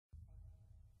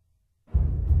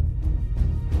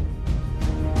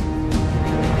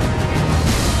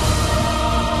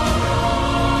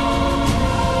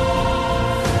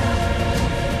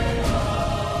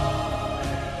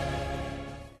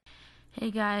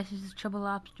guys, this is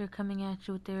ChubbaLobster coming at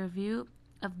you with a review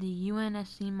of the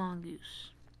UNSC Mongoose.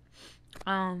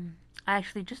 I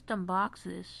actually just unboxed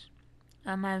this.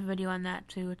 I have a video on that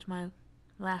too. It's my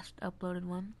last uploaded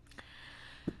one.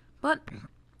 But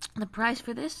the price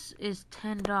for this is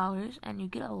 $10, and you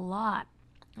get a lot.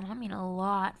 I mean a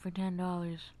lot for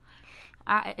 $10.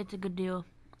 It's a good deal.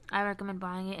 I recommend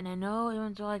buying it, and I know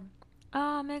everyone's like,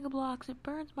 Mega Bloks, it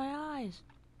burns my eyes.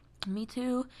 Me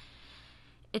too.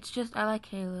 It's just, I like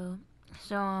Halo.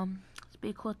 So, it's a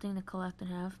pretty cool thing to collect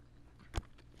and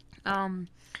have.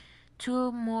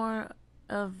 Two more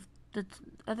of the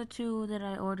other two that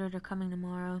I ordered are coming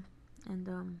tomorrow.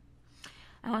 And,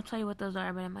 I won't tell you what those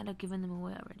are, but I might have given them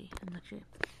away already. I'm not sure.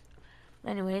 But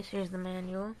anyways, here's the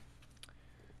manual.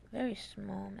 Very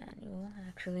small manual,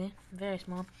 actually. Very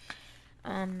small.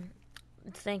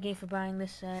 Thank you for buying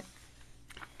this set.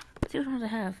 Let's see which ones I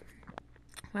have.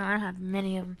 Well, I don't have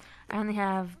many of them. I only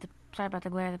have sorry about the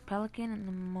glare, the Pelican and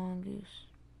the Mongoose.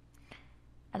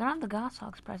 I don't have the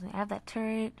Goshawk, surprisingly. I have that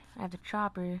turret, I have the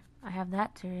chopper, I have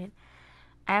that turret,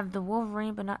 I have the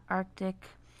Wolverine but not Arctic,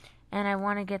 and I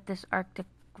want to get this Arctic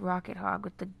rocket hog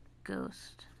with the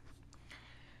ghost.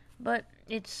 But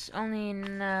it's only,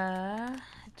 well,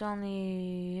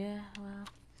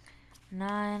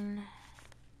 9,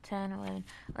 10,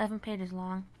 11 pages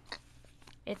long.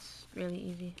 It's really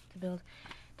easy to build.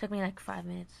 Took me like 5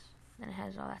 minutes, and it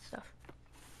has all that stuff.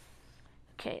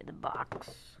 Okay, the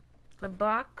box. The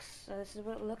box, this is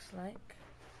what it looks like.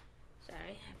 Sorry,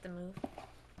 I have to move.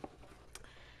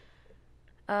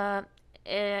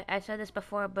 I said this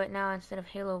before, but now instead of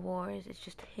Halo Wars, it's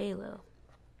just Halo.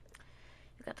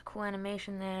 You got the cool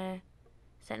animation there.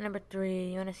 Set number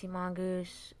 3, UNSC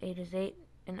Mongoose, ages 8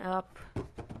 and up.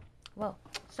 Whoa,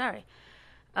 sorry.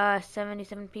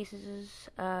 77 pieces,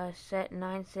 set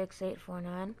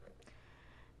 96849,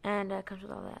 and comes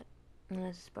with all that. And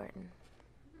there's a Spartan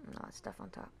and all that stuff on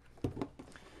top.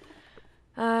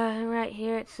 Right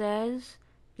here it says,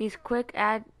 these quick,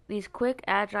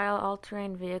 agile,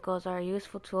 all-terrain vehicles are a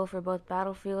useful tool for both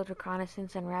battlefield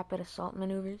reconnaissance and rapid assault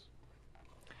maneuvers.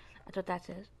 That's what that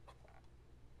says.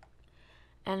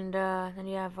 And then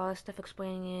you have all this stuff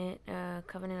explaining it,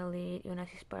 Covenant Elite,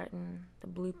 UNSC Spartan, the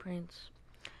blueprints.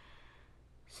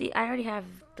 See, I already have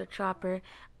the chopper.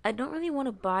 I don't really want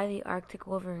to buy the Arctic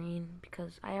Wolverine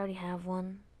because I already have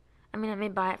one. I mean, I may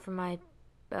buy it for my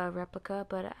replica,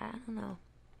 but I don't know.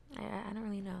 I don't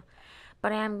really know.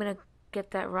 But I am going to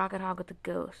get that rocket hog with the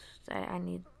ghost. I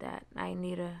need that. I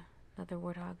need another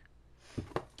warthog.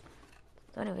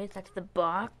 So anyways, that's the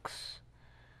box.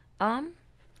 You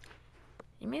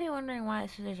may be wondering why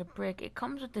there's a brick. It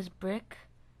comes with this brick,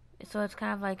 so it's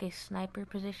kind of like a sniper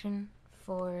position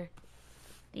for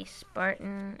the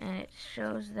Spartan, and it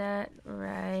shows that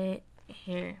right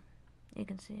here. You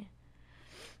can see.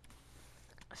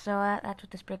 So that's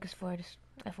what this brick is for, just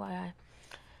FYI.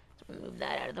 So move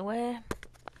that out of the way.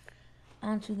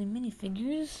 Onto the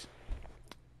minifigures.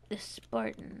 The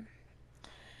Spartan.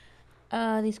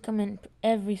 These come in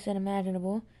every set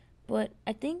imaginable, but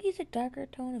I think he's a darker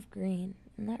tone of green.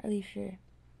 I'm not really sure,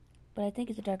 but I think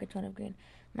it's a darker tone of green.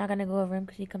 I'm not gonna go over him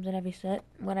because he comes in every set.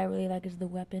 What I really like is the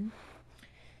weapon.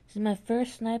 This is my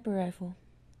first sniper rifle.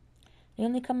 They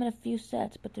only come in a few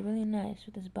sets, but they're really nice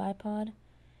with this bipod,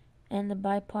 and the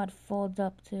bipod folds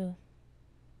up too.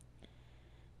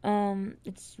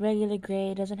 It's regular gray.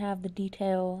 It doesn't have the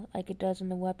detail like it does in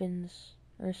the weapons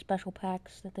or special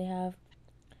packs that they have.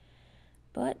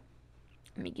 But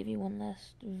let me give you one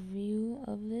last view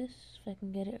of this, if I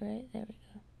can get it right. There we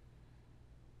go.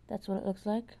 That's what it looks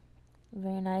like.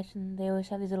 Very nice, and they always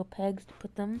have these little pegs to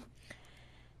put them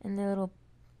in their little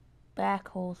back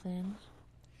hole things.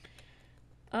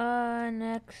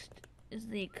 Next is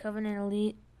the Covenant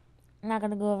Elite. I'm not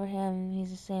gonna go over him, he's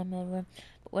the same everywhere.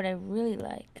 But what I really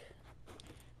like,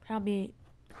 probably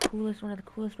one of the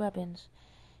coolest weapons,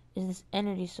 is this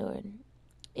energy sword.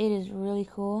 It is really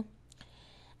cool.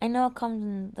 I know it comes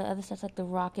in the other sets like the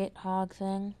rocket hog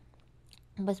thing,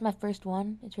 but it's my first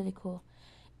one. It's really cool.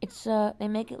 It's they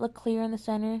make it look clear in the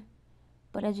center,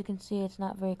 but as you can see, it's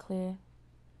not very clear.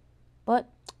 But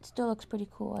it still looks pretty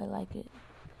cool. I like it.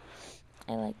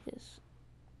 I like this.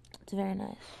 It's very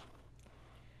nice.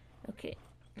 Okay,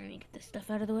 let me get this stuff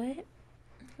out of the way.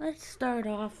 Let's start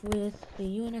off with the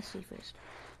UNSC first.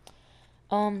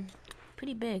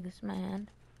 Pretty big. This is my hand.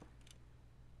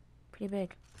 Pretty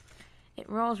big. It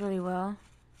rolls really well.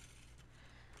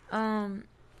 My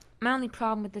only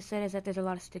problem with this set is that there's a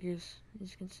lot of stickers,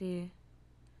 as you can see,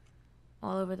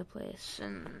 all over the place,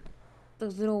 and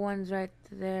those little ones right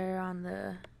there on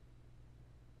the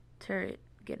turret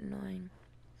get annoying.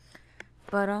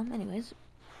 But anyways,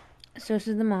 So this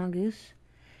is the Mongoose.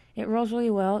 It rolls really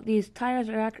well. These tires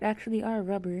actually are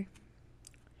rubber.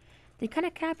 They kind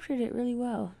of captured it really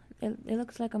well. It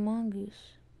looks like a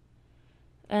Mongoose.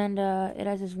 And it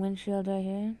has this windshield right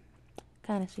here.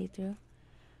 Kind of see-through.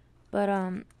 But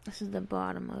this is the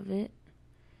bottom of it.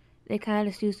 They kind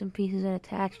of just use some pieces and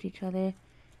attach to each other.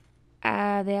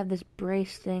 They have this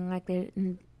brace thing like the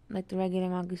regular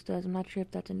Mongoose does. I'm not sure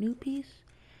if that's a new piece,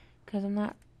 because I'm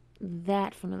not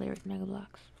that familiar with Mega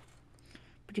Bloks.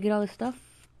 But you get all this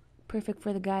stuff. Perfect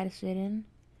for the guy to sit in.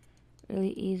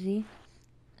 Really easy.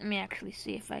 Let me actually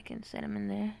see if I can set him in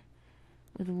there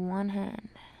with one hand.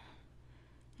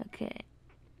 Okay.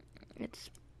 Let's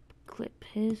clip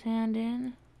his hand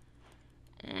in.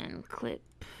 And clip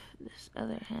this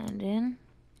other hand in.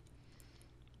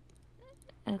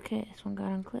 Okay, this one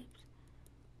got unclipped.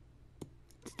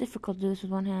 It's difficult to do this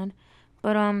with one hand.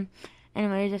 But,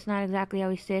 anyways, that's not exactly how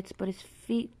he sits. But his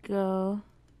feet go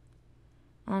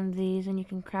on these, and you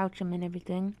can crouch him and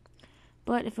everything.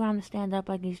 But if you want him to stand up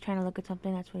like he's trying to look at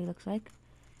something, that's what he looks like.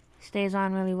 Stays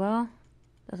on really well.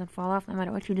 Doesn't fall off no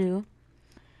matter what you do.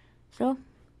 So,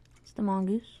 it's the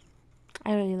Mongoose.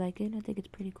 I really like it. I think it's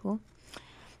pretty cool.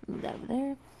 Move that over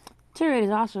there. Turret is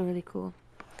also really cool.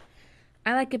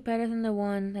 I like it better than the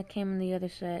one that came in the other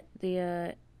set.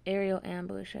 The aerial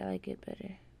ambush. I like it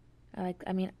better. I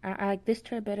like this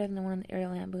turret better than the one in the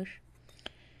aerial ambush.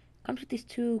 Comes with these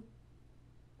two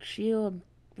shield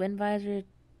wind visor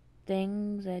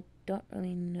things. I don't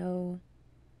really know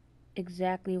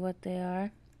exactly what they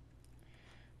are,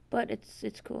 but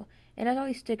it's cool. It has all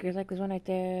these stickers, like there's one right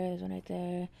there, there's one right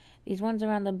there. These ones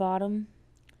around the bottom,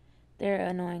 they're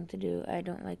annoying to do. I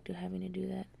don't like having to do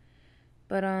that.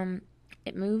 But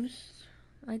it moves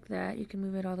like that. You can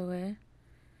move it all the way,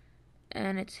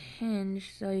 and it's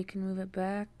hinged, so you can move it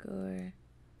back or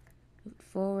move it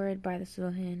forward by this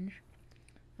little hinge.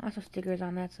 Also stickers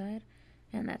on that side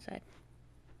and that side.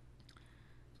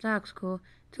 So that looks cool.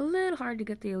 It's a little hard to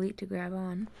get the Elite to grab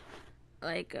on.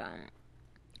 Like,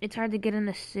 it's hard to get him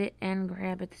to sit and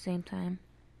grab at the same time.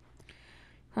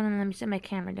 Hold on, let me set my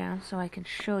camera down so I can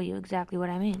show you exactly what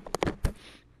I mean.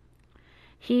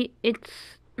 It's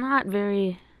not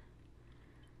very,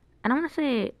 I don't want to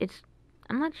say it's,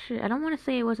 I'm not sure, I don't want to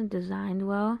say it wasn't designed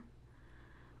well,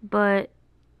 but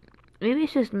maybe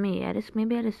it's just me.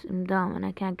 Maybe I just am dumb and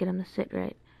I can't get him to sit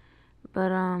right.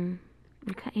 But,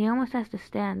 he almost has to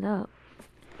stand up.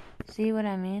 See what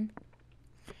I mean?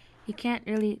 He can't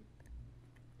really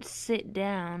sit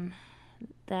down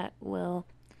that well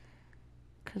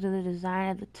because of the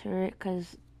design of the turret,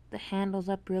 because the handle's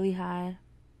up really high.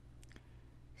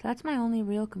 So that's my only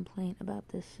real complaint about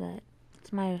this set.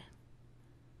 It's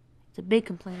a big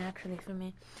complaint actually for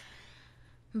me.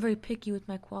 I'm very picky with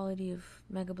my quality of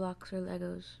Mega Bloks or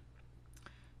Legos.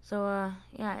 So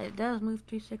yeah, it does move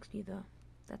 360 though.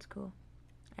 That's cool.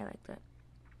 I like that.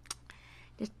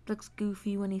 Just looks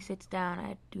goofy when he sits down.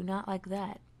 I do not like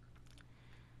that.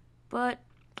 But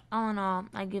all in all,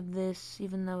 I give this,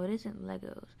 even though it isn't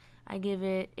Legos, I give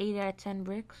it 8 out of 10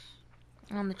 bricks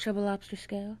on the ChubbaLobster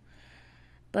scale.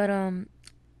 But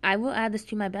I will add this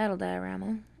to my battle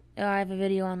diorama. I have a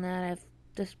video on that. I've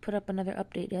just put up another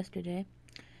update yesterday.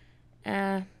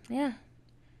 Yeah.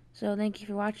 So thank you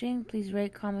for watching. Please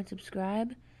rate, comment,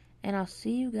 subscribe, and I'll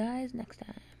see you guys next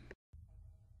time.